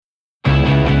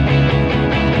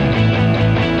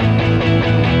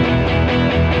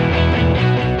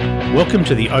Welcome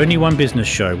to the Only One Business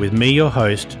Show with me, your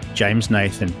host, James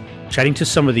Nathan, chatting to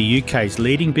some of the UK's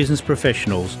leading business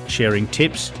professionals, sharing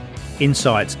tips,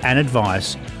 insights and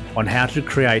advice on how to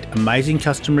create amazing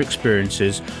customer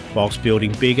experiences whilst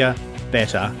building bigger,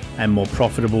 better and more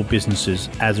profitable businesses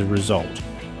as a result.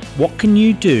 What can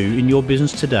you do in your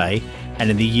business today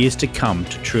and in the years to come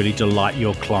to truly delight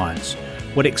your clients?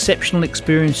 What exceptional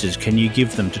experiences can you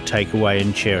give them to take away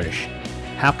and cherish?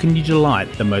 How can you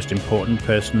delight the most important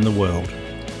person in the world?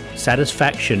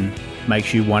 Satisfaction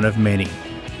makes you one of many.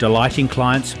 Delighting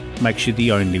clients makes you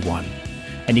the only one.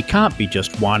 And you can't be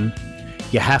just one,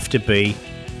 you have to be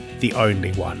the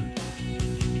only one.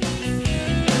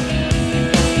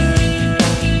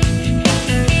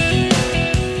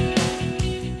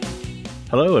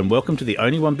 Hello and welcome to the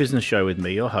Only One Business Show with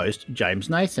me, your host, James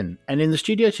Nathan. And in the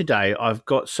studio today, I've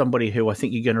got somebody who I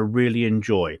think you're going to really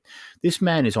enjoy. This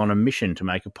man is on a mission to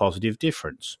make a positive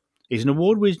difference. He's an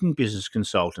award-winning business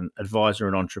consultant, advisor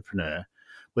and entrepreneur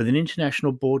with an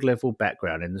international board-level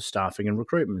background in the staffing and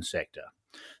recruitment sector.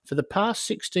 For the past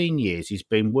 16 years, he's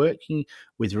been working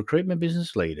with recruitment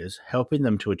business leaders, helping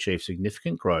them to achieve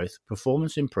significant growth,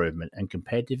 performance improvement and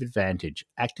competitive advantage,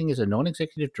 acting as a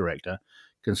non-executive director,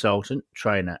 consultant,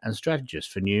 trainer and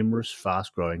strategist for numerous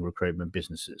fast-growing recruitment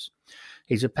businesses.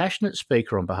 He's a passionate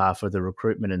speaker on behalf of the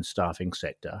recruitment and staffing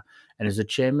sector and is the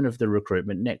chairman of the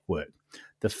Recruitment Network,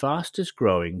 the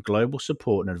fastest-growing global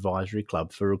support and advisory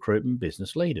club for recruitment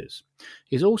business leaders.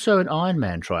 He's also an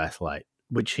Ironman triathlete,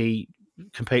 which he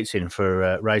competes in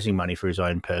for raising money for his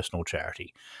own personal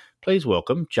charity. Please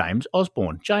welcome James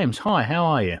Osborne. James, hi, how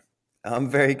are you?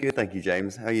 I'm very good, thank you,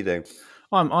 James. How are you doing?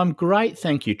 I'm great,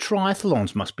 thank you.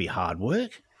 Triathlons must be hard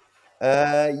work.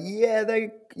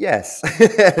 Yes,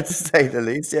 to say the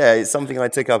least. Yeah, it's something I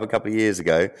took up a couple of years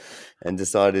ago and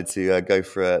decided to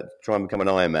try and become an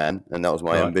Ironman, and that was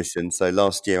my ambition. So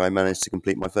last year I managed to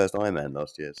complete my first Ironman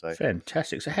last year. So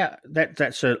fantastic. So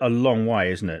that's a long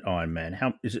way, isn't it, Ironman?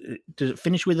 How is it? Does it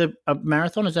finish with a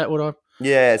marathon? Is that what I?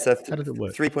 Yeah, it's a how did it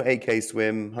work? 3.8k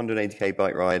swim, 180k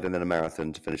bike ride, and then a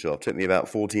marathon to finish off. Took me about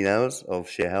 14 hours of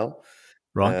sheer hell.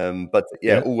 Right. But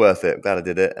yeah, all worth it. Glad I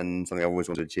did it, and something I always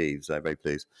wanted to achieve. So very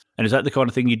pleased. And is that the kind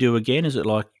of thing you do again? Is it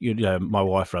like my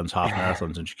wife runs half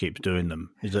marathons and she keeps doing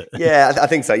them? Is it? Yeah, I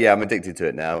think so. Yeah, I'm addicted to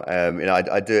it now.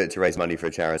 I do it to raise money for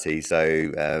a charity. So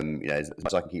as much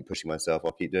as I can keep pushing myself,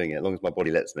 I'll keep doing it. As long as my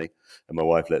body lets me and my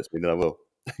wife lets me, then I will.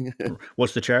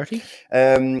 What's the charity?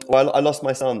 Well, I lost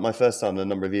my first son, a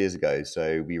number of years ago.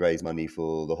 So we raised money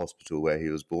for the hospital where he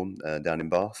was born, down in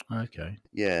Bath. Okay.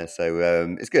 Yeah,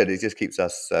 so it's good. It just keeps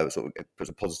us sort of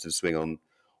puts a positive swing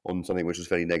on something which was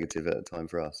fairly negative at the time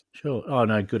for us. Sure. Oh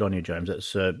no, good on you, James.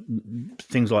 That's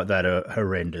things like that are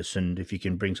horrendous, and if you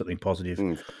can bring something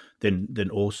positive, then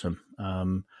awesome.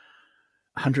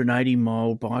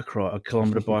 180-mile bike ride, a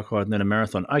kilometre bike ride, and then a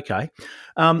marathon. Okay.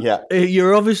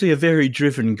 You're obviously a very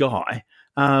driven guy,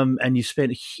 and you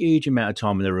spent a huge amount of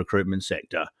time in the recruitment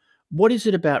sector. What is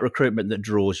it about recruitment that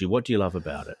draws you? What do you love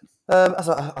about it? As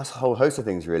a whole host of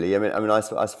things, really. I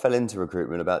fell into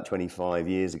recruitment about 25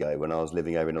 years ago when I was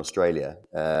living over in Australia.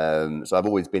 So I've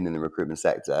always been in the recruitment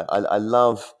sector. I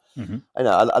love. Mm-hmm.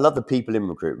 I love the people in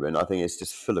recruitment. I think it's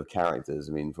just full of characters.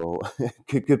 I mean, for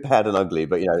good, bad, and ugly.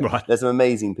 But there's some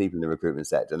amazing people in the recruitment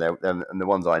sector, and the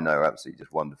ones I know are absolutely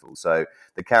just wonderful. So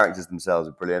the characters themselves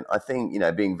are brilliant. I think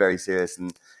being very serious,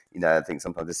 and I think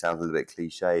sometimes this sounds a little bit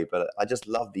cliche, but I just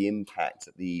love the impact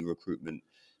that the recruitment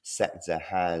sector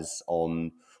has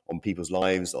on people's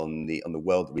lives, on the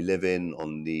world that we live in,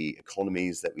 on the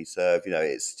economies that we serve.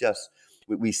 It's just.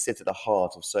 We sit at the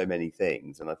heart of so many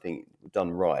things, and I think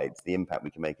done right, the impact we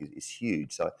can make is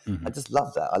huge. So I just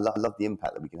love that. I love the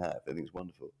impact that we can have. I think it's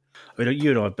wonderful. I mean,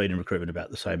 you and I have been in recruitment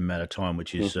about the same amount of time,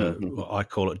 which is I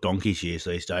call it donkey's years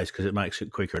these days because it makes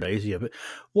it quicker and easier. But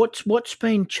what's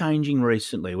been changing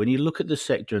recently when you look at the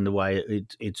sector and the way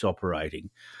it's operating?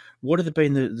 What have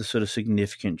been the sort of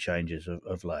significant changes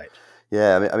of late?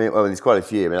 Yeah, well, there's quite a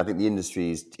few. I think the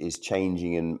industry is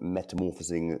changing and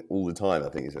metamorphosing all the time. I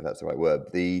think if that's the right word.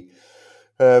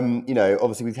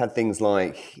 Obviously we've had things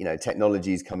like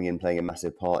technologies coming in, playing a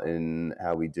massive part in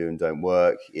how we do and don't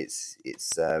work. It's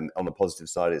on the positive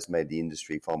side, it's made the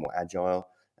industry far more agile,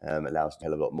 allows a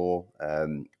hell of a lot more.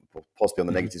 Possibly on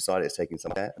the negative side, it's taking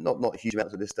some care. Not huge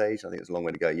amounts at this stage. I think there's a long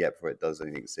way to go yet before it does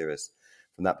anything serious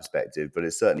from that perspective. But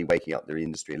it's certainly waking up the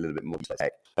industry a little bit more to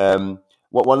tech.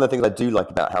 One of the things I do like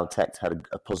about how tech's had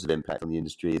a positive impact on the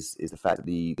industry is the fact that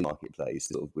the marketplace,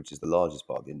 which is the largest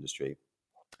part of the industry,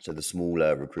 so the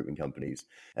smaller recruitment companies,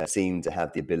 seem to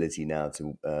have the ability now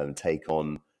to take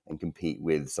on and compete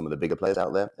with some of the bigger players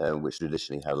out there, which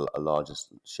traditionally had a larger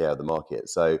share of the market.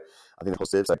 So I think the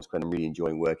positive. So I'm really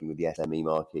enjoying working with the SME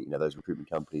market. Those recruitment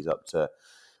companies up to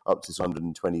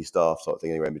 120 staff, sort of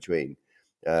thing, anywhere in between.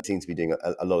 Seems to be doing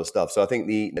a lot of stuff. So I think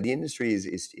the industry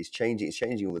is changing. It's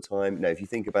changing all the time. If you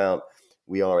think about,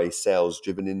 we are a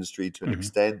sales-driven industry to an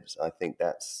extent. I think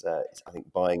that's I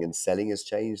think buying and selling has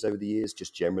changed over the years,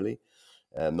 just generally,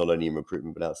 not only in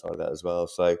recruitment but outside of that as well.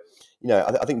 So,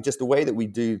 I think just the way that we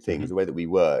do things, the way that we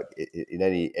work in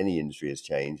any industry has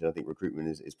changed, and I think recruitment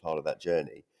is part of that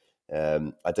journey.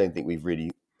 I don't think we've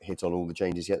really hit on all the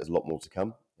changes yet. There's a lot more to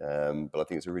come, but I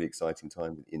think it's a really exciting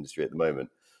time in the industry at the moment.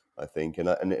 I think, and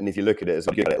if you look at it as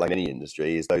like any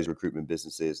industry, is those recruitment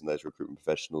businesses and those recruitment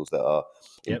professionals that are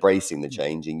embracing the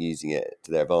change and using it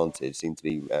to their advantage seem to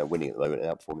be winning at the moment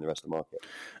and outperforming the rest of the market.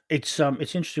 It's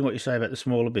interesting what you say about the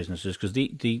smaller businesses, because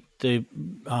the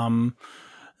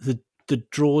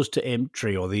draws to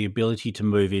entry or the ability to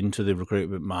move into the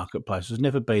recruitment marketplace has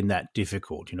never been that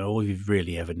difficult. All you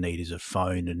really ever need is a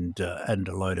phone and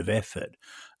a load of effort.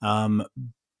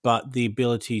 But the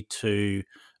ability to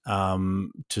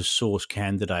source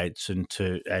candidates and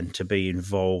to be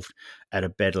involved at a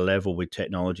better level with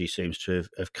technology seems to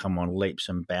have come on leaps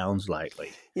and bounds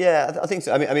lately. Yeah, I think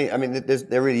so. I mean,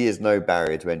 there really is no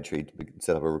barrier to entry to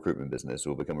set up a recruitment business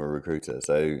or become a recruiter.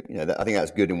 So, I think that's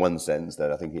good in one sense.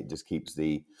 That I think it just keeps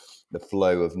the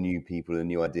flow of new people and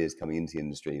new ideas coming into the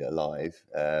industry alive.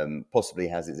 Possibly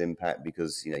has its impact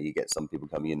because you get some people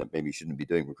coming in that maybe shouldn't be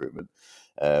doing recruitment,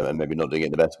 and maybe not doing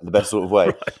it the best sort of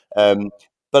way. Right.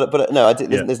 But no,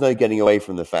 there's no getting away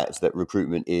from the fact that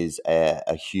recruitment is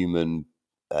a human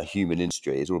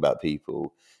industry. It's all about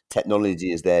people.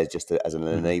 Technology is there just as an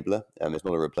enabler. It's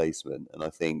not a replacement. And I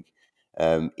think,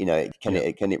 can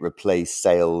it replace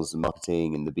sales and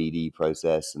marketing and the BD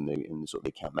process and the sort of the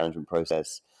account management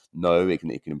process? No, it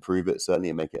can improve it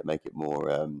certainly and make it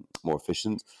more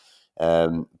efficient.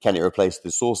 Can it replace the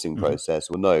sourcing process?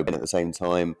 Well, no, but at the same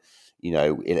time,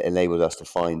 it enables us to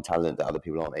find talent that other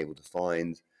people aren't able to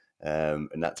find.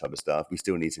 And that type of stuff. We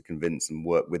still need to convince and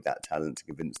work with that talent to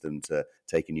convince them to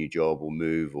take a new job or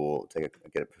move or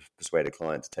persuade a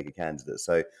client to take a candidate.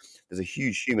 So there's a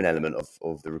huge human element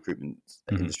of the recruitment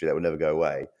industry that will never go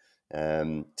away.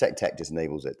 Tech just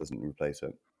enables it, doesn't replace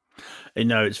it.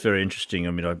 It's very interesting.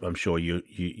 I mean, I'm sure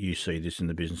you see this in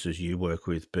the businesses you work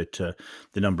with, but the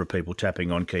number of people tapping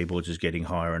on keyboards is getting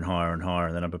higher and higher and higher,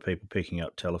 and the number of people picking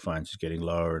up telephones is getting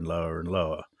lower and lower and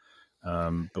lower.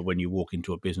 But when you walk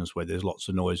into a business where there's lots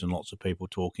of noise and lots of people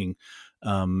talking,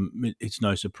 it's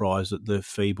no surprise that the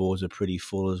fee boards are pretty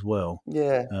full as well.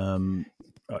 Yeah.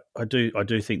 I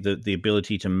do think that the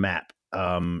ability to map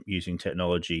using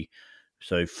technology,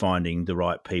 so finding the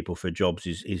right people for jobs,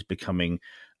 is becoming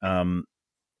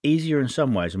easier in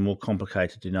some ways and more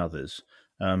complicated in others.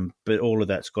 But all of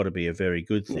that's got to be a very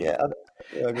good thing. Yeah.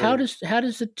 How does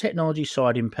the technology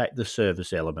side impact the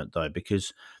service element, though?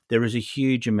 Because there is a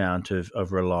huge amount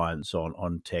of reliance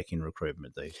on tech in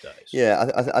recruitment these days. Yeah,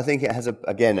 I think it has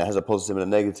a positive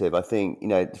and a negative. I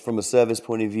think from a service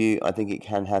point of view, I think it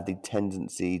can have the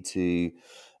tendency to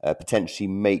potentially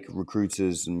make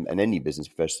recruiters and any business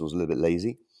professionals a little bit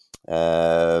lazy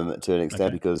to an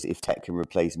extent. Because if tech can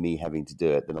replace me having to do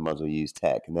it, then I might as well use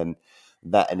tech, and then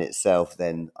that in itself,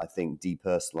 then I think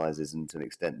depersonalizes and to an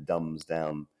extent dumbs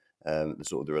down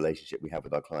the relationship we have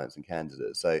with our clients and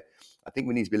candidates. So I think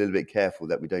we need to be a little bit careful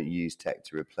that we don't use tech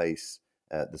to replace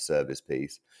the service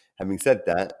piece. Having said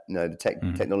that,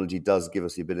 the technology does give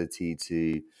us the ability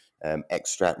to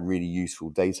extract really useful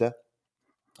data,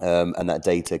 and that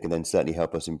data can then certainly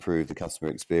help us improve the customer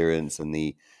experience and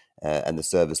the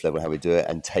service level, how we do it,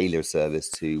 and tailor service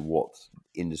to what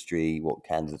industry, what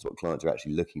candidates, what clients are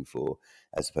actually looking for,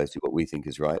 as opposed to what we think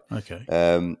is right. Okay.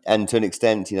 And to an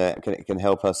extent, it can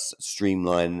help us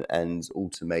streamline and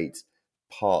automate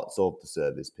parts of the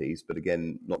service piece, but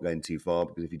again, not going too far,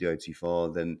 because if you go too far,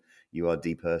 then you are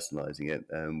depersonalizing it,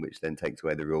 which then takes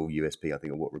away the real USP, I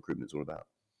think, of what recruitment's all about.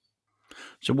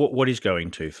 So what is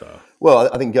going too far? Well,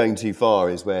 I think going too far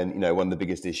is when, one of the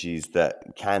biggest issues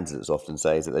that candidates often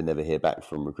say is that they never hear back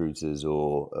from recruiters,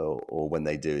 or when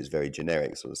they do, it's very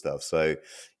generic sort of stuff. So,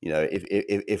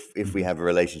 if we have a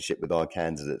relationship with our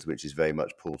candidates, which is very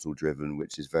much portal driven,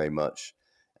 which is very much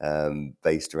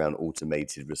based around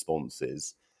automated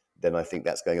responses, then I think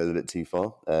that's going a little bit too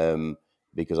far.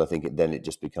 Because I think it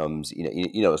just becomes,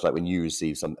 it's like when you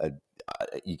receive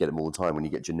you get them all the time when you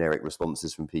get generic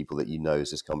responses from people that has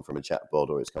just come from a chatbot,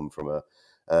 or it's come from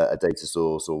a data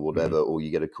source or whatever, or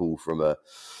you get a call from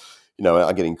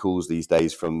I'm getting calls these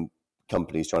days from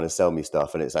companies trying to sell me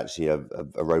stuff, and it's actually a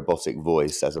robotic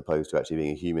voice as opposed to actually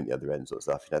being a human at the other end, sort of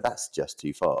stuff. That's just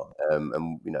too far.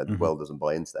 And the world doesn't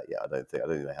buy into that yet. I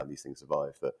don't know how these things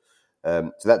survive. But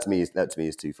so that to me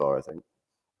is too far, I think.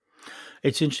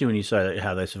 It's interesting when you say that,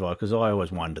 how they survive, because I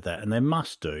always wonder that, and they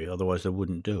must do, otherwise they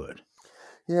wouldn't do it.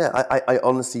 Yeah, I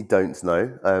honestly don't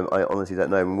know. I honestly don't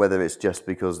know, and whether it's just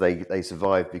because they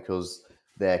survive because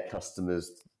their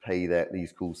customers pay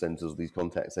these call centers, these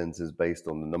contact centers, based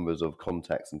on the numbers of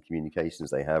contacts and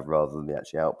communications they have, rather than the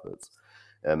actual outputs.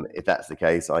 If that's the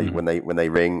case, when they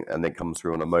ring and it comes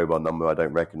through on a mobile number I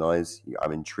don't recognise,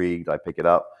 I'm intrigued. I pick it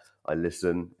up, I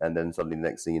listen, and then suddenly the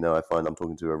next thing you know, I find I'm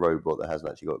talking to a robot that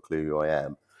hasn't actually got a clue who I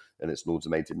am, and it's an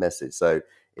automated message. So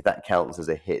if that counts as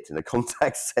a hit in a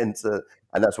contact center,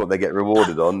 and that's what they get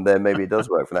rewarded on, then maybe it does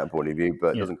work from that point of view,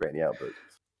 but it doesn't create any outputs.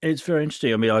 It's very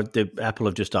interesting. I mean, Apple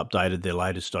have just updated their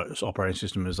latest operating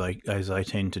system as they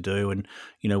tend to do, and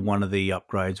one of the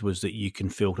upgrades was that you can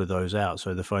filter those out,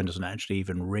 so the phone doesn't actually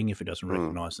even ring if it doesn't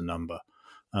recognise the number.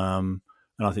 And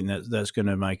I think that's going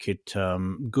to make it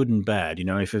good and bad.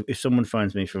 If someone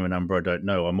phones me from a number I don't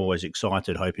know, I'm always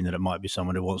excited, hoping that it might be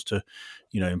someone who wants to,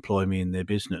 employ me in their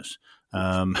business. So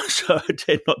I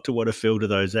tend not to want to filter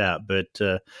those out, but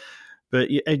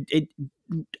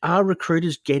are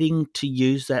recruiters getting to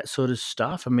use that sort of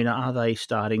stuff? I mean, are they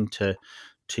starting to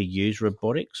use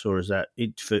robotics, or is that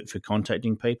it for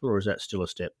contacting people, or is that still a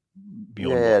step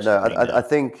beyond what's happening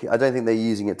now? I don't think they're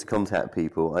using it to contact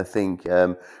people. I think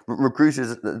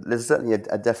recruiters, there's certainly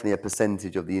definitely a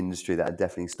percentage of the industry that are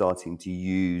definitely starting to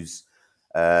use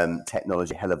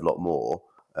technology a hell of a lot more,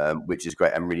 which is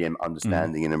great. I'm really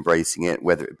understanding and embracing it,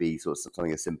 whether it be sort of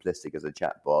something as simplistic as a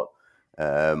chatbot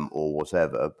or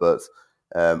whatever. But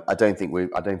I don't think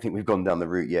we've gone down the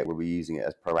route yet where we're using it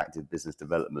as proactive business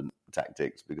development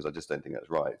tactics, because I just don't think that's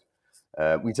right.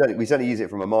 We certainly use it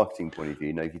from a marketing point of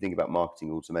view. If you think about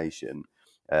marketing automation,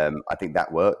 I think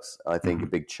that works. I think a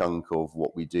big chunk of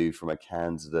what we do from a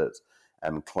candidate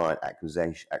and client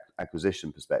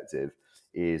acquisition perspective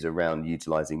is around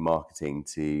utilizing marketing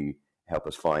to help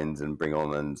us find and bring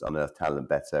on and unearth talent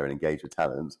better and engage with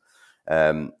talent.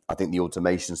 I think the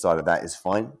automation side of that is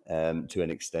fine to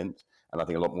an extent, and I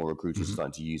think a lot more recruiters are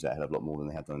starting to use that a hell of a lot more than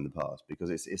they have done in the past, because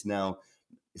it's now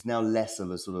less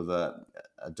of a sort of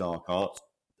a dark art.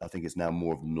 I think it's now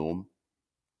more of the norm,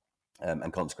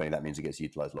 and consequently that means it gets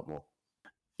utilized a lot more.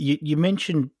 You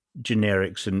mentioned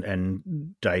generics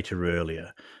and data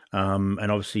earlier,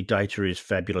 and obviously data is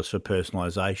fabulous for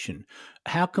personalisation.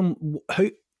 How come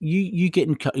you get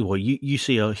in? Well, you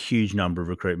see a huge number of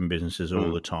recruitment businesses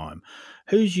all the time.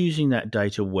 Who's using that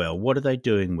data well? What are they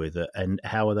doing with it, and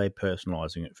how are they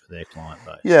personalising it for their client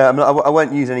base? Yeah, I mean, I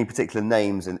won't use any particular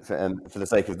names for the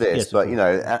sake of this, Yes, but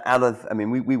of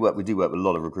we do work with a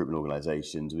lot of recruitment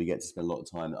organisations. We get to spend a lot of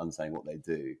time understanding what they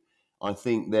do. I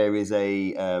think there's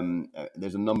a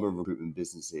number of recruitment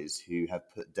businesses who have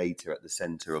put data at the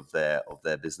centre of their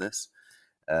business,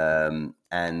 and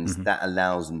that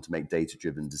allows them to make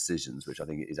data-driven decisions, which I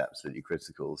think is absolutely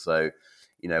critical. So,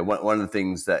 one of the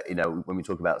things that when we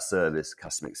talk about service,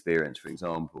 customer experience, for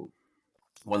example,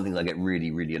 one of the things I get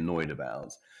really, really annoyed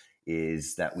about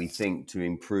is that we think to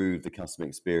improve the customer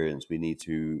experience, we need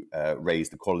to raise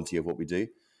the quality of what we do.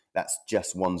 That's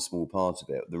just one small part of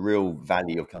it. The real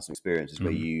value of customer experience is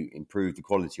where you improve the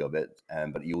quality of it,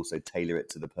 but you also tailor it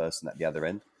to the person at the other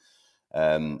end.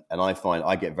 And I find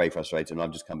I get very frustrated, and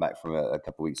I've just come back from a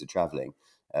couple of weeks of traveling,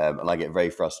 and I get very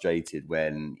frustrated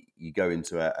when you go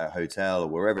into a hotel or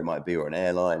wherever it might be, or an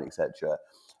airline, etc.,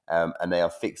 and they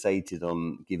are fixated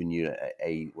on giving you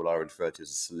what I refer to as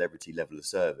a celebrity level of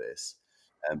service,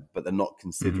 but they're not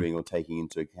considering or taking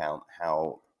into account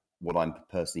what I'm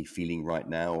personally feeling right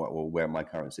now, or where my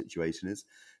current situation is.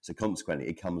 So consequently,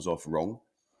 it comes off wrong.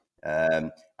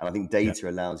 And I think data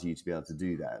allows you to be able to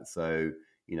do that. So,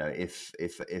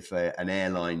 if an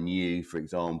airline knew, for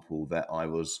example, that I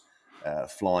was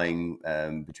flying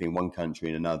between one country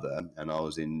and another, and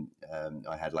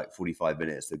I had like 45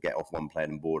 minutes to get off one plane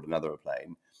and board another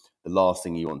plane, the last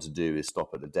thing you want to do is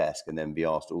stop at the desk and then be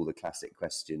asked all the classic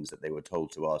questions that they were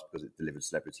told to ask because it delivered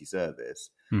celebrity service.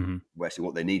 Where actually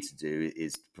what they need to do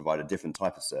is provide a different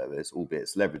type of service, albeit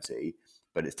celebrity,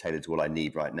 but it's tailored to what I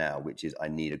need right now, which is I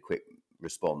need a quick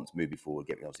response, move me forward,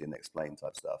 get me onto the next plane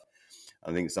type stuff.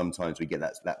 I think sometimes we get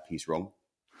that piece wrong.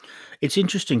 It's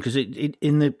interesting because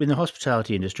in the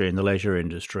hospitality industry and the leisure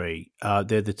industry,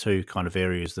 they're the two kind of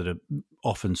areas that are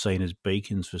often seen as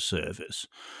beacons for service.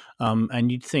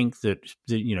 And you'd think that,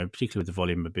 particularly with the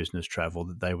volume of business travel,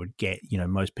 that they would get,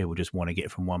 most people just want to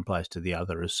get from one place to the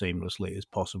other as seamlessly as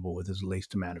possible with as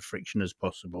least amount of friction as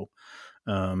possible,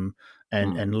 um,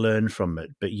 and learn from it.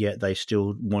 But yet they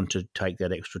still want to take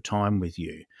that extra time with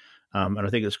you. And I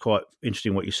think it's quite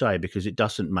interesting what you say, because it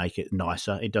doesn't make it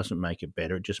nicer, it doesn't make it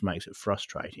better, it just makes it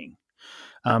frustrating.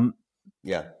 Um,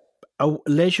 Yeah.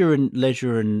 leisure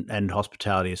and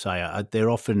hospitality, say, they're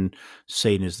often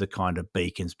seen as the kind of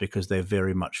beacons because they're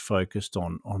very much focused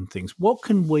on things. What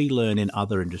can we learn in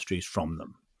other industries from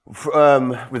them?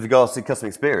 With regards to customer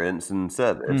experience and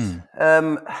service, I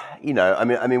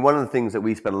mean, one of the things that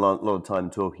we spend a lot of time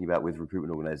talking about with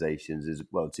recruitment organisations is,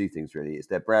 well, two things really. It's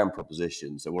their brand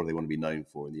proposition. So, what do they want to be known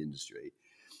for in the industry?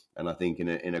 And I think in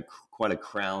a quite a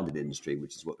crowded industry,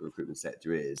 which is what the recruitment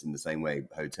sector is, in the same way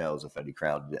hotels are fairly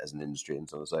crowded as an industry and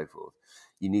so on and so forth,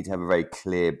 you need to have a very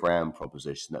clear brand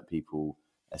proposition that people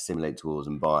assimilate towards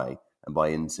and buy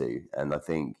into. And I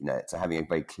think, so having a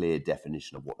very clear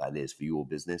definition of what that is for your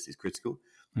business is critical.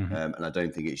 Mm-hmm. And I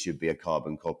don't think it should be a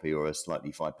carbon copy or a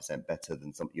slightly 5% better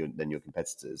than your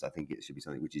competitors. I think it should be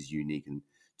something which is unique and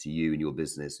to you and your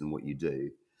business and what you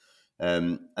do.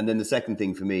 And then the second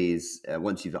thing for me is,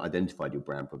 once you've identified your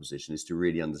brand proposition, is to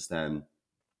really understand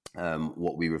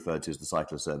what we refer to as the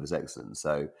cycle of service excellence.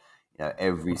 So,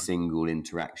 every Right. single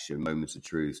interaction, moments of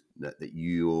truth that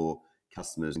your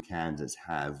customers and candidates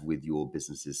have with your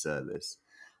business's service.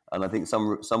 And I think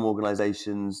some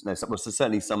organisations,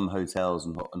 certainly some hotels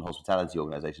and hospitality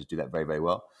organisations do that very, very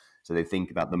well. So they think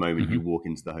about the moment Mm-hmm. you walk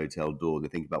into the hotel door. They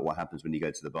think about what happens when you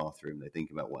go to the bathroom. They think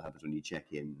about what happens when you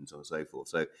check in, and so on and so forth.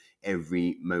 So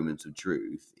every moment of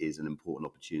truth is an important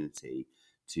opportunity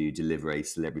to deliver a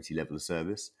celebrity level of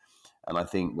service. And I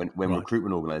think when Right.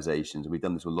 recruitment organisations, and we've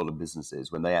done this with a lot of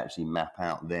businesses, when they actually map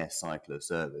out their cycle of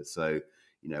service. So,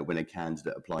 when a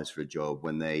candidate applies for a job,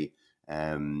 when they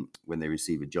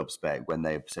receive a job spec, when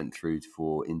they are sent through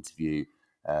for interview,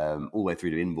 all the way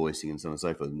through to invoicing and so on and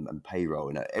so forth, and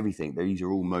payroll, everything. These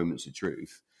are all moments of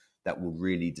truth that will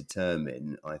really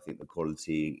determine, I think, the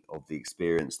quality of the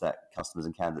experience that customers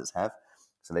and candidates have.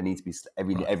 So they need to be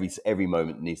Right. every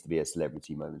moment needs to be a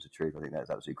celebrity moment of truth. I think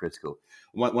that's absolutely critical.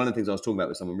 One of the things I was talking about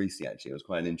with someone recently, actually, it was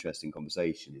quite an interesting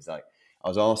conversation. Is like I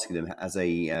was asking them as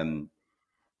a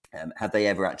had they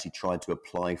ever actually tried to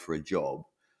apply for a job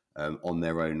on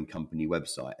their own company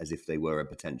website as if they were a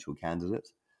potential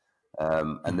candidate.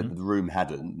 And Mm-hmm. the room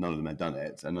hadn't. None of them had done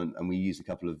it, and we used a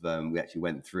couple of. We actually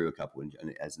went through a couple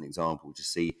as an example to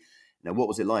see, what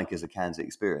was it like as a candidate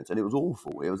experience, and it was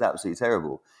awful. It was absolutely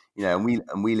terrible. And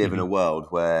we live in Mm-hmm. a world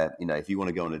where, if you want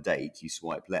to go on a date, you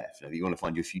swipe left. If you want to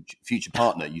find your future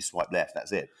partner, you swipe left.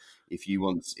 That's it. If you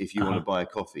want to Uh-huh. buy a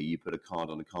coffee, you put a card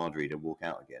on a card reader, walk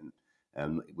out again,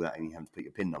 without even having to put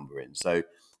your PIN number in. So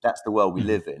that's the world we Mm-hmm.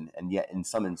 live in, and yet in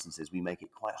some instances we make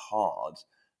it quite hard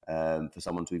for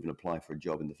someone to even apply for a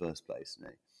job in the first place.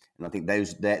 And I think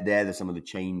they're some of the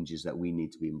changes that we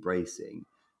need to be embracing,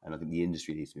 and I think the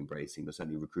industry needs to be embracing, but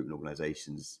certainly recruitment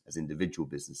organisations as individual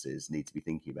businesses need to be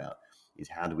thinking about is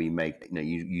how do we make, you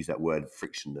use that word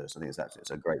frictionless. I think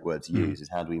it's a great word to Mm-hmm. use. Is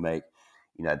how do we make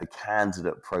the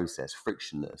candidate process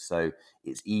frictionless, so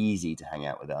it's easy to hang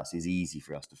out with us, it's easy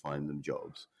for us to find them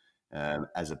jobs,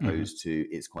 as Mm-hmm. opposed to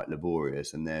it's quite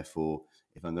laborious, and therefore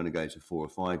if I'm going to go to 4 or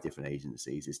 5 different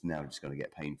agencies, it's now just going to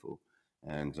get painful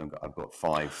because I've got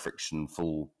 5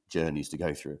 friction-full journeys to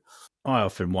go through. I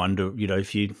often wonder,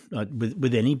 if you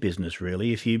with any business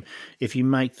really, if you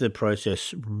make the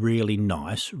process really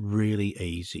nice, really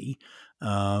easy,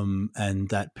 and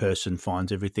that person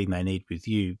finds everything they need with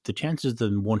you, the chances of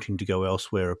them wanting to go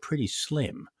elsewhere are pretty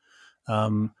slim.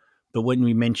 Um, but when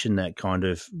we mention that kind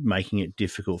of making it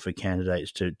difficult for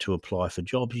candidates to apply for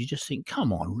jobs, you just think,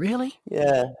 come on, really?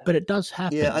 Yeah, But it does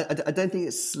yeah. happen. I don't think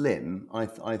it's slim.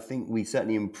 I think we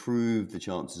certainly improve the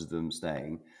chances of them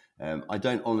staying. I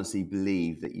don't honestly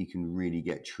believe that you can really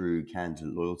get true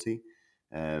candidate loyalty,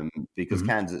 because Hmm.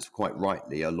 candidates, quite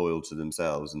rightly, are loyal to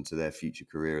themselves and to their future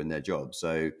career and their job.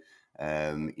 So,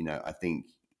 I think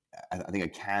a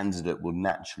candidate will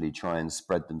naturally try and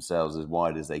spread themselves as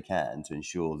wide as they can to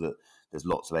ensure that there's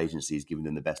lots of agencies giving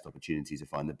them the best opportunities to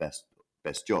find the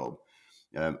best job.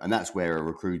 And that's where a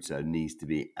recruiter needs to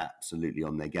be absolutely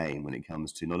on their game when it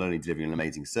comes to not only delivering an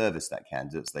amazing service that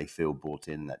candidates they feel bought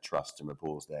in, that trust and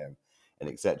rapport there, and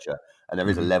etc. And there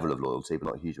is a Hmm. level of loyalty, but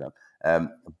not a huge amount.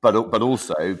 But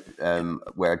also,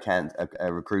 where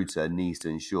a recruiter needs to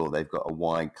ensure they've got a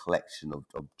wide collection of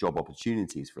job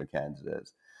opportunities for a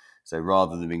candidate, So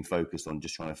rather than being focused on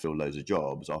just trying to fill loads of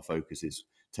jobs, our focus is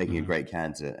taking a Mm-hmm. great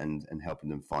candidate and helping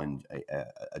them find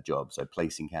a job. So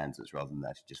placing candidates rather than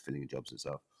actually just filling the jobs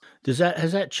itself. Has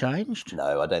that changed?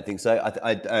 No, I don't think so.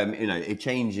 It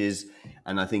changes,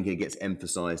 and I think it gets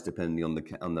emphasised depending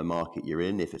on the market you're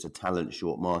in. If it's a talent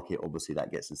short market, obviously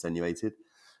that gets insinuated,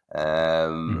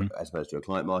 Mm-hmm. as opposed to a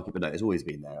client market. But no, it's always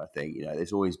been there. I think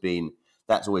it's always been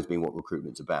that's always been what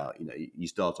recruitment's about. You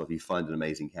start off, you find an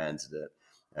amazing candidate,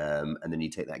 and then you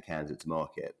take that candidate to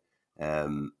market.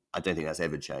 I don't think that's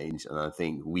ever changed, and I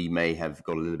think we may have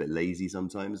got a little bit lazy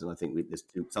sometimes, and I think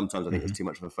sometimes I think there's Mm-hmm. too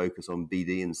much of a focus on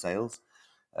BD and sales,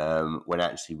 when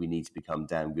actually we need to become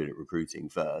damn good at recruiting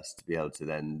first to be able to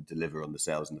then deliver on the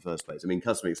sales in the first place. I mean,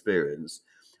 customer experience,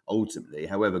 ultimately,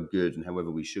 however good and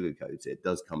however we sugarcoat it,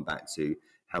 does come back to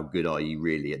how good are you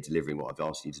really at delivering what I've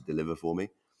asked you to deliver for me.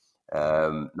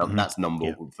 Mm-hmm. That's number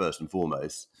Yeah. first and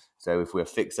foremost. So if we're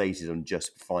fixated on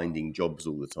just finding jobs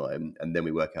all the time, and then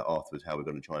we work out afterwards how we're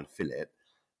going to try and fill it,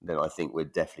 then I think we're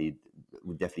definitely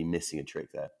missing a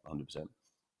trick there, 100%.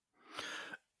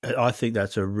 I think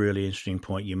that's a really interesting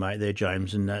point you make there,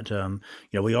 James. And that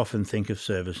we often think of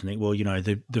service and think, well,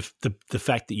 the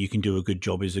fact that you can do a good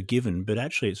job is a given, but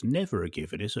actually, it's never a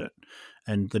given, is it?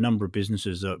 And the number of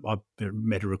businesses that I've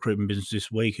met a recruitment business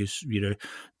this week is,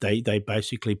 they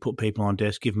basically put people on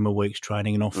desk, give them a week's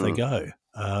training, and off they go.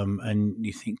 And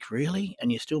you think, really?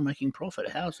 And you're still making profit?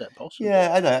 How is that possible?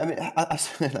 Yeah, I know. I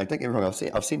mean, don't get me wrong.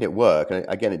 I've seen it work. And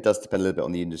again, it does depend a little bit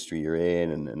on the industry you're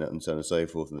in, and so on and so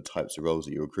forth, and the types of roles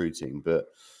that you're recruiting. But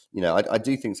I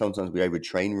do think sometimes we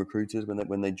overtrain recruiters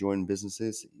when they join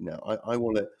businesses. I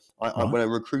want to. Right. When a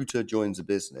recruiter joins a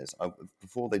business,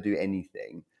 before they do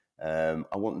anything,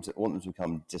 I want them to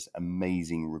become just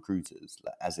amazing recruiters,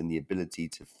 like, as in the ability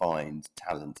to find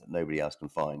talent that nobody else can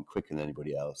find quicker than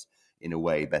anybody else, in a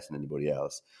way better than anybody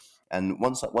else. And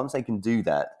once they can do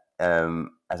that,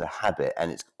 as a habit,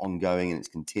 and it's ongoing and it's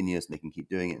continuous, and they can keep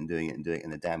doing it and doing it and doing it,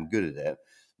 and they're damn good at it,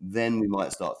 then we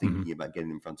might start Mm-hmm. thinking about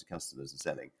getting in front of customers and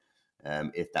selling.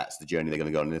 If that's the journey they're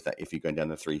going to go on, if you're going down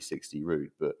the 360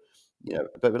 route, but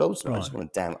ultimately,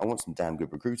 Right. I want some damn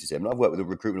good recruiters here. I mean, I've worked with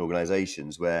recruitment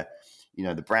organisations where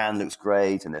the brand looks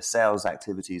great and their sales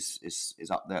activities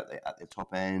is up there at the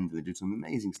top end, and they do some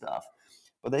amazing stuff,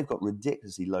 but they've got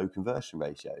ridiculously low conversion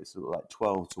ratios, sort of like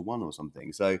 12-1 or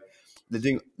something. So they're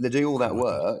doing all that Crikey.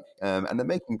 work, and they're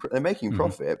making Mm-hmm.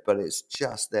 profit, but it's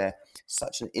just they're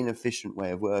such an inefficient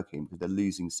way of working because they're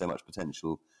losing so much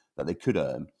potential that they could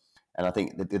earn. And I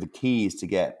think the key is to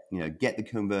get the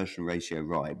conversion ratio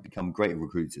right, become great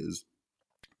recruiters,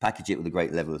 package it with a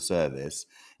great level of service,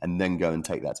 and then go and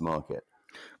take that to market.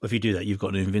 Well, if you do that, you've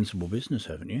got an invincible business,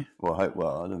 haven't you? Well, I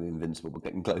don't be invincible, but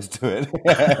getting close to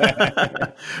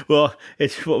it. Well,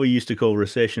 it's what we used to call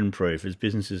recession proof. It's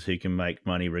businesses who can make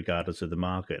money regardless of the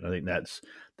market. I think that's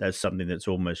something that's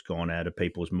almost gone out of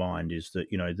people's mind, is that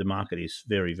the market is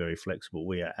very, very flexible.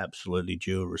 We are absolutely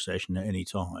due a recession at any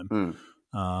time. Hmm.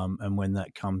 And when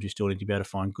that comes, you still need to be able to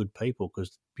find good people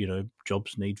because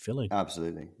jobs need filling.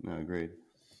 Absolutely, no, agreed.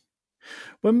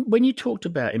 When you talked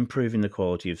about improving the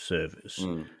quality of service,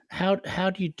 Hmm. how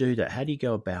do you do that? How do you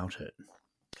go about it?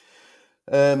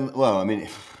 Well, I mean,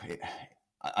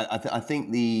 I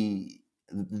think the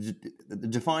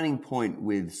defining point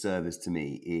with service to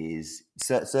me is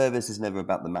service is never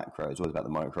about the macro; it's always about the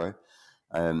micro.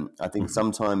 I think Mhm.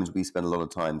 sometimes we spend a lot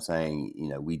of time saying,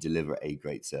 we deliver a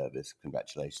great service.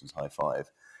 Congratulations, high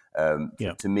five.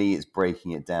 Yeah. To me, it's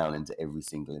breaking it down into every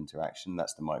single interaction.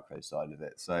 That's the micro side of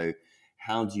it. So,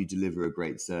 how do you deliver a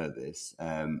great service?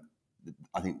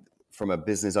 I think from a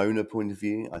business owner point of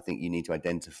view, I think you need to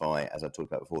identify, as I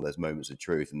talked about before, those moments of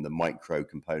truth and the micro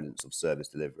components of service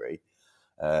delivery,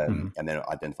 Mhm. and then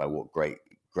identify what great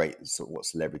sort of what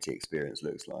celebrity experience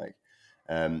looks like.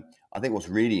 I think what's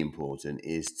really important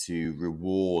is to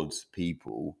reward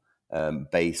people,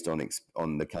 based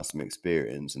on the customer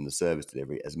experience and the service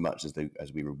delivery, as much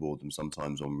as we reward them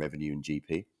sometimes on revenue and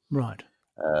GP. Right.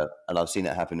 And I've seen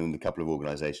that happen in a couple of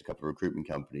organisations, a couple of recruitment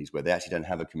companies, where they actually don't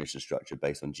have a commission structure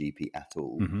based on GP at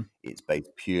all. Mhm. It's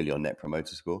based purely on Net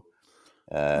Promoter Score.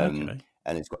 Um, Okay.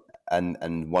 and it's got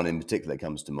and one in particular that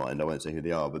comes to mind. I won't say who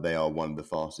they are, but they are one of the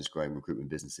fastest growing recruitment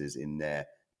businesses in their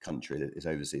country. It's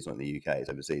overseas, not in the UK. It's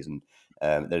overseas, and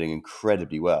they're doing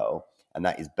incredibly well. And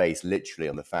that is based literally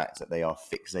on the fact that they are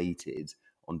fixated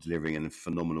on delivering a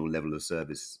phenomenal level of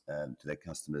service, to their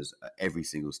customers at every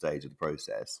single stage of the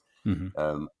process.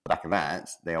 Mhm. Back of that,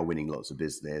 they are winning lots of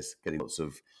business, getting lots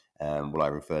of what I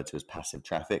refer to as passive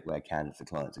traffic, where candidates and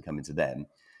clients are coming to them,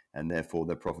 and therefore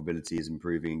their profitability is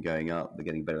improving and going up. They're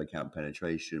getting better account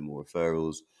penetration, more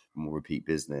referrals, more repeat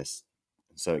business.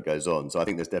 so it goes on. So I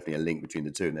think there's definitely a link between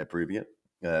the two, and they're proving it.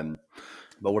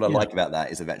 But what I Yeah. like about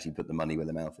that is they've actually put the money where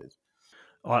their mouth is.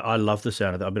 I love the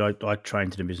sound of that. I mean, I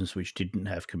trained in a business which didn't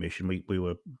have commission. We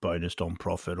were bonused on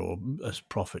profit or a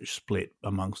profit split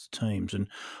amongst the teams, and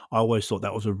I always thought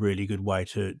that was a really good way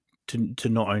to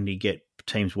not only get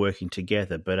teams working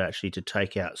together, but actually to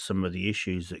take out some of the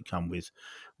issues that come with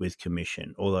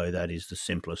commission. Although that is the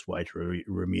simplest way to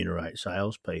remunerate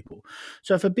salespeople.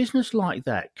 So, if a business like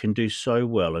that can do so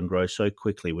well and grow so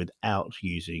quickly without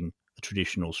using a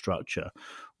traditional structure,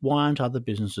 why aren't other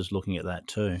businesses looking at that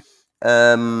too?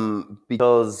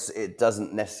 Because it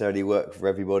doesn't necessarily work for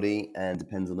everybody, and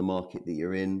depends on the market that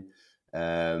you're in,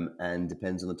 and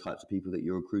depends on the types of people that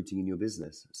you're recruiting in your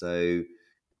business. So,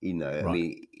 I Right.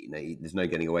 mean, there's no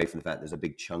getting away from the fact there's a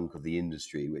big chunk of the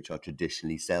industry which are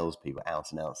traditionally salespeople,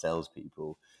 out and out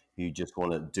salespeople, who just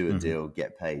want to do a Hmm. deal,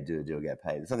 get paid, do a deal, get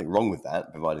paid. There's nothing wrong with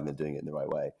that, providing they're doing it in the right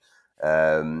way,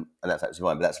 and that's absolutely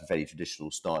fine. But that's a very traditional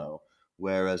style.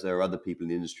 Whereas there are other people in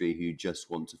the industry who just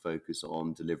want to focus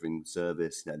on delivering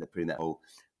service. They're putting that whole,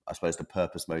 I suppose, the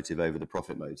purpose motive over the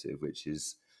profit motive, which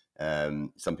is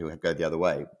some people go the other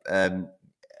way.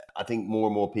 I think more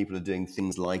and more people are doing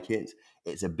things like it.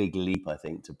 It's a big leap, I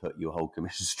think, to put your whole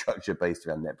commission structure based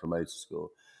around net promoter score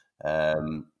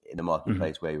in a Hmm.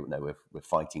 marketplace where we're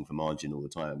fighting for margin all the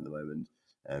time at the moment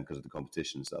because of the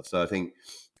competition and stuff. So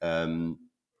um,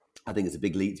 I think it's a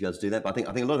big leap to be able to do that. But I think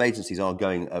a lot of agencies are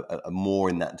going a more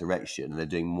in that direction, and they're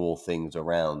doing more things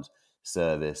around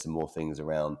service and more things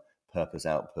around purpose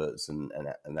outputs and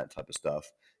that type of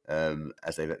stuff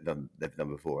as they've done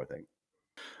before. I think.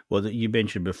 Well, you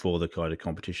mentioned before the kind of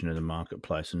competition in the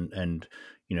marketplace, and in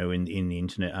the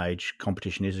internet age,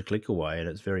 competition is a click away, and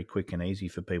it's very quick and easy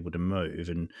for people to move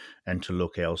and to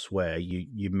look elsewhere.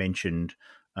 You mentioned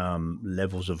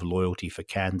levels of loyalty for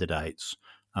candidates,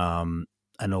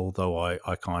 and although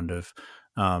I kind of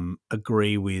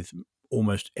agree with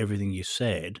almost everything you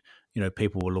said,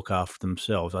 people will look after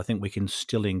themselves. I think we can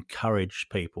still encourage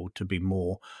people to be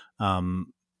more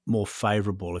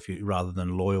favourable, if you rather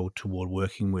than loyal toward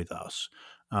working with us,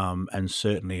 and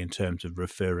certainly in terms of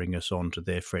referring us on to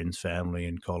their friends, family,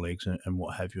 and colleagues, and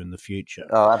what have you in the future.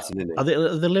 Oh, absolutely. Are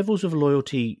the levels of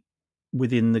loyalty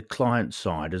within the client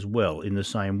side as well in the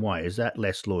same way? Is that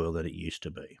less loyal than it used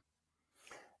to be?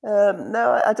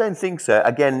 No, I don't think so.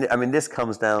 Again, I mean, this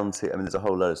comes down to, I mean, there's a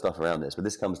whole load of stuff around this, but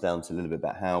this comes down to a little bit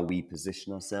about how we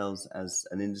position ourselves as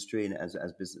an industry and as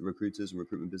business recruiters and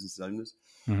recruitment business owners.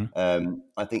 Hmm.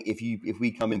 I think if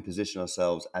we come in position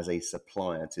ourselves as a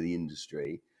supplier to the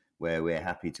industry, where we're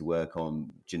happy to work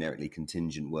on generically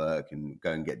contingent work and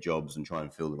go and get jobs and try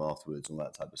and fill them afterwards, all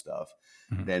that type of stuff,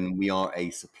 Hmm. then we are a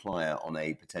supplier on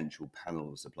a potential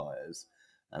panel of suppliers.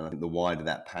 And I think the wider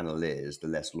that panel is, the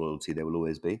less loyalty there will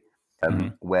always be. Hmm.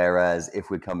 Whereas if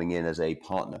we're coming in as a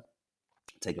partner,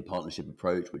 take a partnership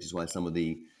approach, which is why some of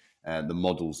the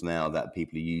models now that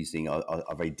people are using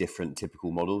are very different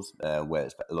typical models, where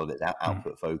a lot of it's Hmm.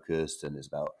 output focused and it's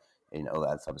about all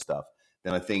that type of stuff.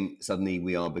 Then I think suddenly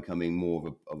we are becoming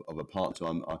more of a partner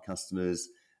to our customers.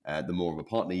 The more of a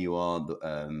partner you are,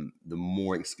 the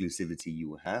more exclusivity you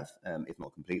will have, if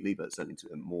not completely, but certainly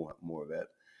more of it.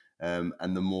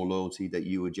 And the more loyalty that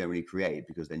you would generally create,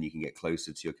 because then you can get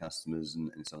closer to your customers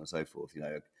and so on and so forth.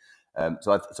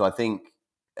 So I think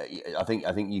I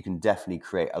think you can definitely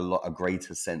create a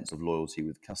greater sense of loyalty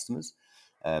with customers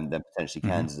than potentially Hmm.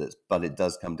 candidates. But it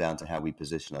does come down to how we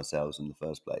position ourselves in the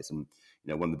first place. And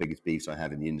one of the biggest beefs I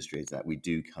have in the industry is that we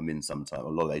do come in sometimes. A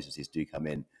lot of agencies do come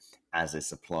in as a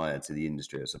supplier to the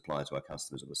industry, a supplier to our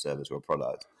customers of a service or a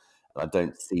product. And I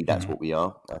don't see that's Hmm. what we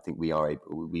are. I think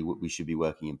we should be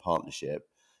working in partnership.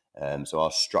 So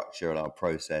our structure and our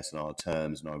process and our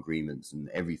terms and our agreements and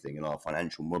everything and our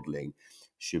financial modelling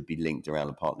should be linked around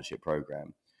a partnership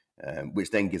program,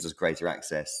 which then gives us greater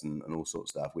access and all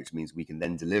sorts of stuff, which means we can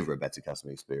then deliver a better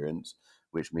customer experience,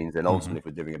 which means then Hmm. ultimately if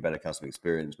we're delivering a better customer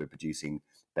experience, we're producing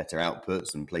better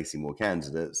outputs and placing more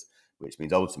candidates, which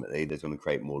means ultimately there's going to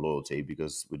create more loyalty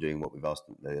because we're doing what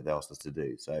they've asked us to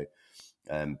do. So,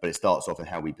 but it starts off in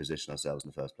how we position ourselves in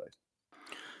the first place.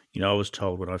 I was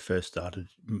told when I first started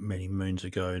many moons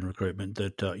ago in recruitment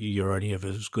that you're only ever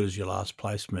as good as your last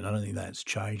placement. I don't think that's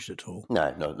changed at all.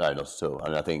 No, not at all.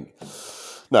 And I think,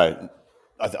 no,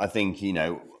 I think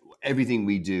everything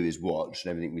we do is watched,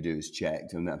 everything we do is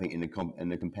checked, and I think in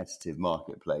a competitive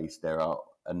marketplace, there are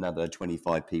another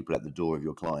 25 people at the door of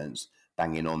your clients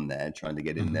banging on there, trying to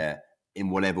get in Hmm. there in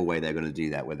whatever way they're going to do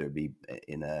that, whether it be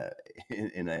in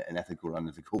an ethical or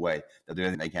unethical way, they'll do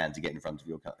everything they can to get in front of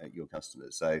your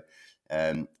customers. So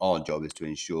our job is to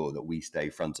ensure that we stay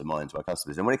front of mind to our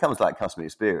customers. And when it comes to like customer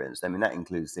experience, I mean, that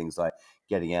includes things like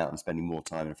getting out and spending more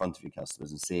time in front of your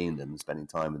customers and seeing them and spending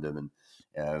time with them,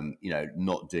 and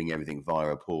not doing everything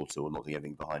via a portal or not doing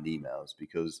everything behind emails,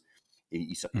 because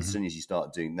as soon as you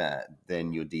start doing that,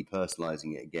 then you're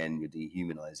depersonalizing it again, you're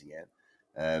dehumanizing it.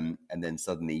 And then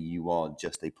suddenly you are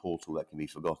just a portal that can be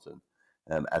forgotten,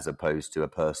 as opposed to a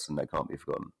person that can't be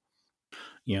forgotten.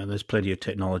 There's plenty of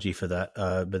technology for that,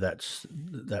 but that's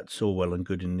all well and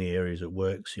good in the areas it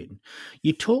works in.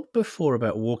 You talked before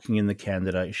about walking in the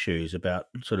candidate's shoes, about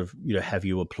sort of, have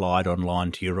you applied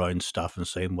online to your own stuff and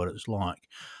seen what it's like?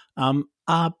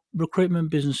 Are recruitment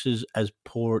businesses as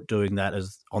poor at doing that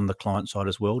as on the client side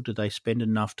as well? Do they spend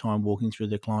enough time walking through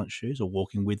their client's shoes or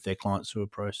walking with their clients through a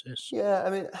process? Yeah, I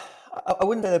mean, I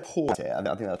wouldn't say they're poor at it. I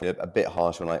think that's a bit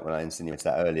harsh when I insinuated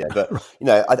that earlier. But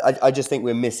I just think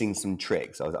we're missing some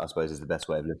tricks, I suppose, is the best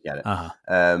way of looking at it.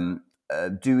 Uh-huh.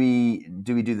 Do we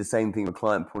do the same thing from a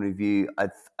client point of view? I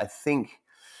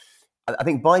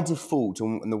think by default,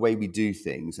 and the way we do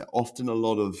things, often a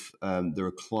lot of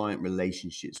the client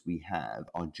relationships we have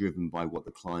are driven by what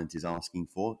the client is asking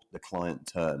for, the client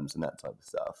terms and that type of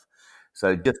stuff.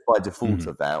 So just by default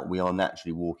of that, we are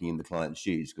naturally walking in the client's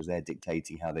shoes because they're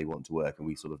dictating how they want to work, and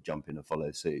we sort of jump in and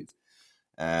follow suit.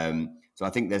 So I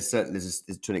think there's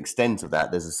to an extent of that,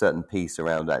 there's a certain piece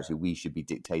around actually we should be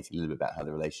dictating a little bit about how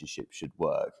the relationship should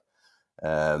work,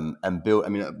 and build. I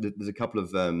mean, there's a couple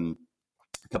of the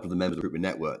members of the Recruitment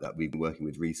Network that we've been working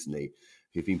with recently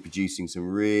who've been producing some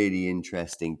really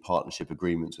interesting partnership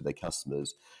agreements with their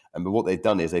customers. And what they've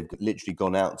done is they've literally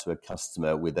gone out to a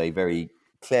customer with a very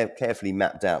carefully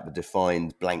mapped out but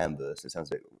defined blank canvas. It sounds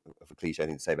a bit of a cliche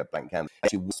thing to say about blank canvas.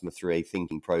 Actually, walk them through a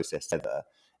thinking process together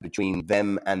between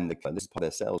them and the client. This is part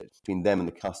of their sales. Between them and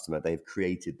the customer, they've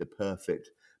created the perfect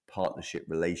partnership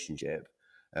relationship.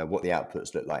 What the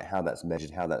outputs look like, how that's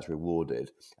measured, how that's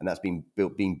rewarded, and that's being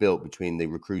built between the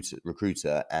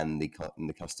recruiter and the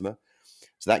customer.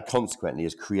 So that consequently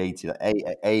has created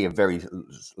a very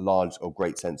large or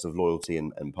great sense of loyalty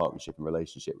and partnership and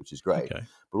relationship, which is great. Okay.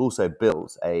 But also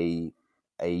built a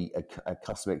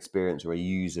customer experience or a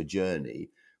user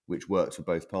journey which works for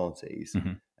both parties.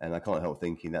 And I can't help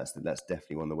thinking that's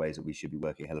definitely one of the ways that we should be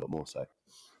working a hell of a lot more so.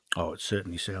 Oh, it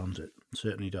certainly sounds it. It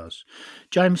certainly does.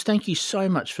 James, thank you so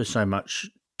much for so much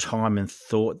time and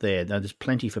thought there. Now, there's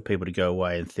plenty for people to go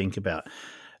away and think about.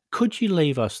 Could you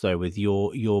leave us, though, with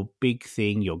your big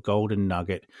thing, your golden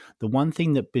nugget, the one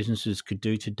thing that businesses could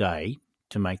do today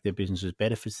to make their businesses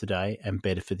better for today and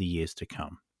better for the years to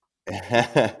come?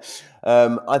 I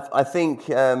think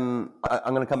I'm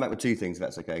going to come back with two things, if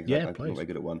that's okay. Yeah, I'm please. not very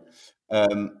good at one.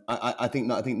 I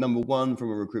think number one, from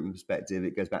a recruitment perspective,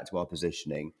 it goes back to our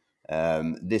positioning.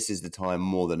 This is the time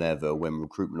more than ever when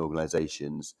recruitment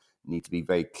organisations need to be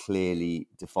very clearly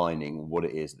defining what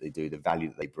it is that they do, the value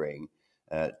that they bring,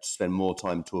 to spend more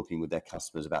time talking with their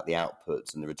customers about the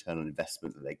outputs and the return on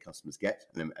investment that their customers get,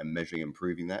 and measuring and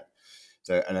improving that.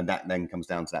 So, and that then comes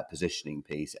down to that positioning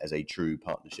piece as a true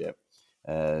partnership.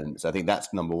 So I think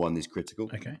that's number one, is critical.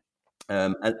 Okay.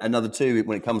 And another two,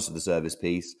 when it comes to the service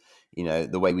piece,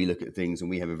 the way we look at things, and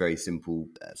we have a very simple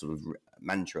sort of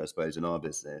mantra, I suppose, in our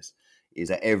business, is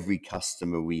that every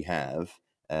customer we have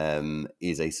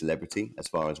is a celebrity as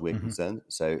far as we're concerned.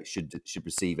 So should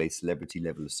receive a celebrity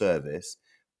level of service,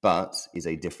 but is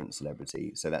a different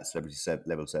celebrity. So that celebrity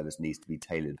level of service needs to be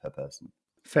tailored per person.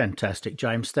 Fantastic,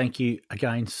 James. Thank you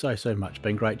again so much.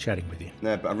 Been great chatting with you.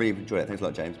 No, but I really enjoyed it. Thanks a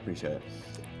lot, James. Appreciate it.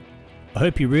 I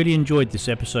hope you really enjoyed this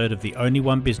episode of the Only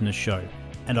One Business Show,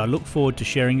 and I look forward to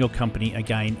sharing your company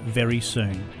again very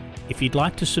soon. If you'd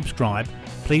like to subscribe,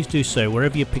 please do so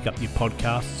wherever you pick up your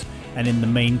podcasts, and in the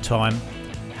meantime,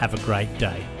 have a great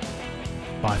day.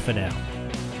 Bye for now.